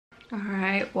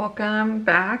Alright, welcome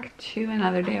back to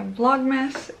another day of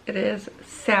Vlogmas. It is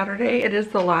Saturday. It is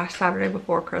the last Saturday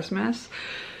before Christmas.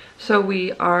 So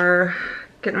we are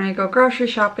getting ready to go grocery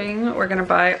shopping. We're gonna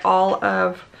buy all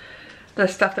of the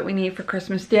stuff that we need for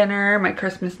Christmas dinner, my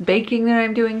Christmas baking that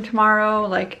I'm doing tomorrow,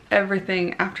 like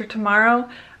everything after tomorrow.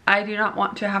 I do not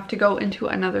want to have to go into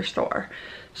another store.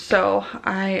 So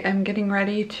I am getting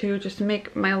ready to just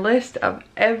make my list of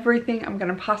everything I'm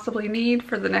gonna possibly need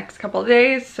for the next couple of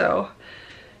days. So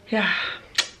yeah,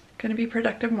 gonna be a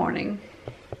productive morning.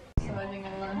 So I think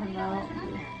I let him out.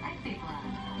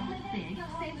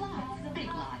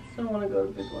 I don't wanna go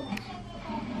to Big Lots.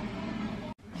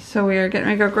 So we are getting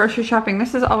ready to go grocery shopping.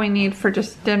 This is all we need for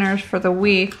just dinners for the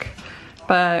week,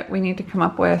 but we need to come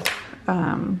up with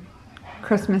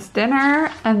Christmas dinner,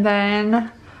 and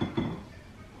then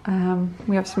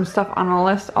we have some stuff on a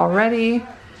list already.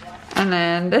 And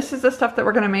then this is the stuff that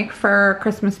we're gonna make for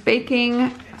Christmas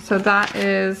baking. So that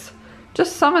is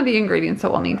just some of the ingredients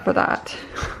that we'll need for that.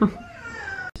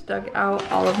 Just dug out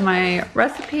all of my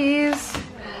recipes.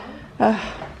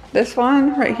 This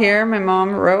one right here, my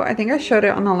mom wrote, I think I showed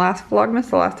it on the last Vlogmas,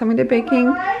 the last time we did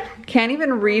baking. Can't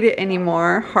even read it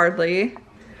anymore, hardly.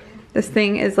 This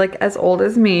thing is like as old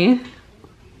as me.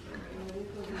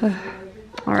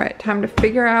 All right, time to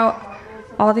figure out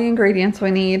all the ingredients we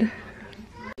need.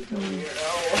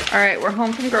 All right, we're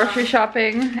home from grocery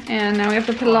shopping, and now we have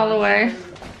to put it all away.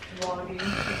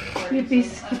 Yippee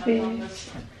skippy.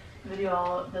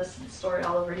 Video this story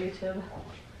all over YouTube.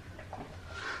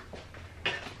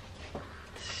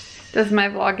 Does my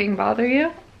vlogging bother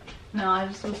you? No, I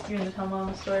just was going to tell Mom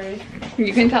a story.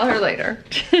 You can tell her later.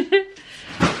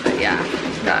 But yeah,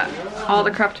 got all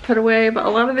the crap to put away, but a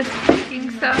lot of it's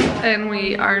baking stuff, and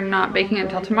we are not baking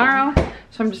until tomorrow.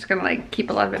 So I'm just gonna like keep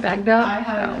a lot of it bagged up. I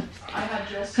had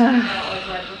just found out like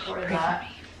right before that.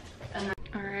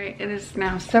 All right, it is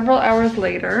now several hours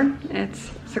later.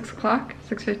 It's 6 o'clock,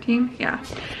 6:15, yeah.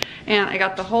 And I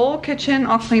got the whole kitchen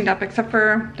all cleaned up except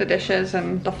for the dishes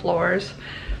and the floors.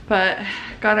 But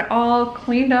got it all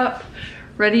cleaned up,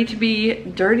 ready to be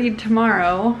dirtied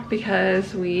tomorrow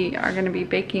because we are gonna be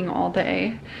baking all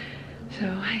day. So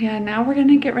yeah, now we're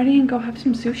gonna get ready and go have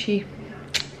some sushi.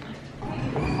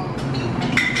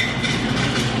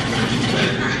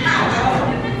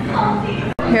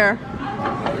 Here,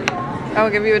 I will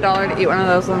give you $1 to eat one of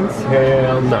those ones.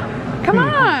 Hell no. Come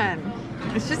on,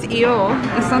 it's just eel.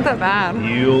 It's not that bad.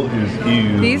 Eel is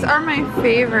eel. These are my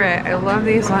favorite. I love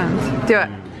these ones. Do it.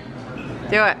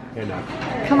 Do it. Hey, no.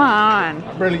 Come on.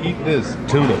 I barely eat this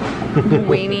tuna.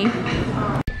 Weenie.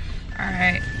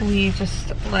 Alright, we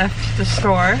just left the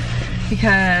store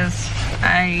because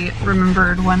I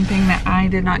remembered one thing that I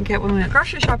did not get when we went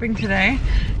grocery shopping today.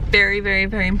 Very, very,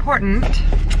 very important.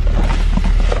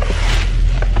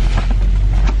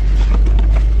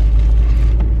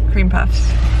 Cream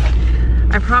puffs.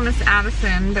 I promised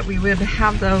Addison that we would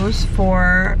have those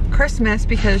for Christmas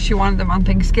because she wanted them on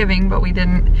Thanksgiving, but we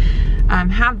didn't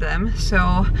have them. So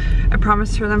I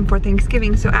promised her them for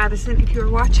Thanksgiving. So Addison, if you're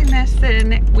watching this,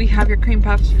 then we have your cream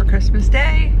puffs for Christmas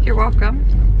Day. You're welcome.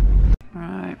 All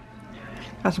right,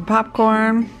 got some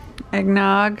popcorn,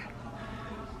 eggnog,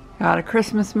 got a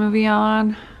Christmas movie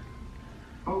on.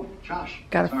 Oh, Josh.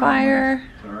 Got a fire.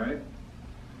 It's all right.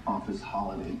 Office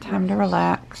holiday. Time to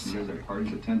relax. You guys have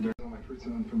parties at 10:30. All my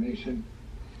personal information,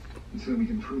 and so we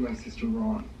can prove my sister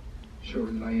wrong. Show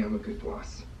her that I am a good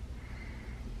boss.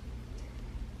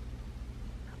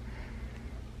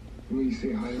 Will you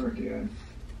say hi to our dad?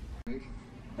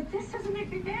 But this doesn't make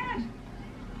me bad.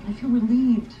 I feel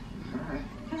relieved. All right.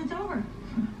 Because it's over.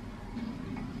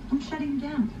 I'm shutting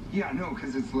down. Yeah, no,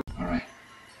 because it's late. All right.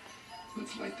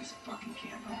 Let's light this fucking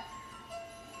candle.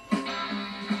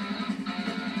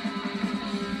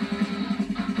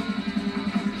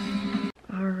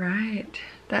 All right,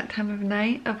 that time of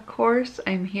night, of course,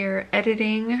 I'm here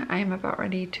editing. I'm about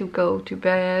ready to go to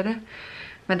bed.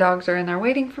 My dogs are in there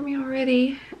waiting for me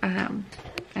already.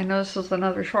 I know this was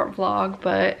another short vlog,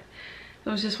 but it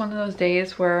was just one of those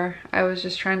days where I was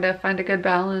just trying to find a good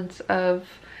balance of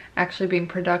actually being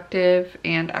productive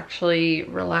and actually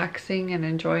relaxing and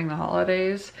enjoying the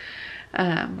holidays.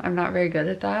 I'm not very good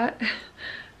at that.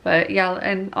 But yeah,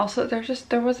 and also there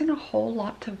wasn't a whole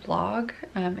lot to vlog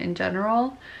in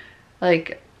general.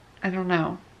 Like, I don't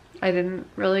know. I didn't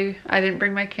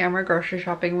bring my camera grocery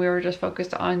shopping. We were just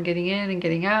focused on getting in and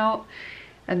getting out.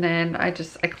 And then I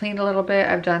cleaned a little bit.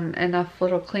 I've done enough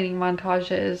little cleaning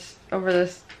montages over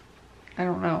this, I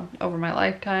don't know, over my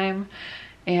lifetime.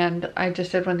 And I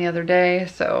just did one the other day.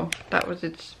 So that would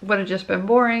have just been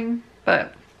boring.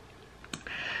 But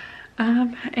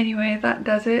Anyway, that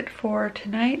does it for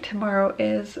tonight. Tomorrow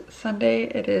is Sunday.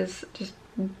 It is just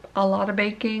a lot of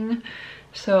baking.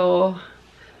 So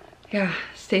yeah,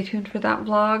 stay tuned for that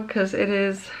vlog because it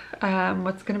is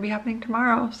what's going to be happening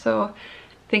tomorrow. So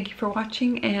thank you for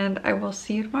watching and I will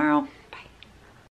see you tomorrow.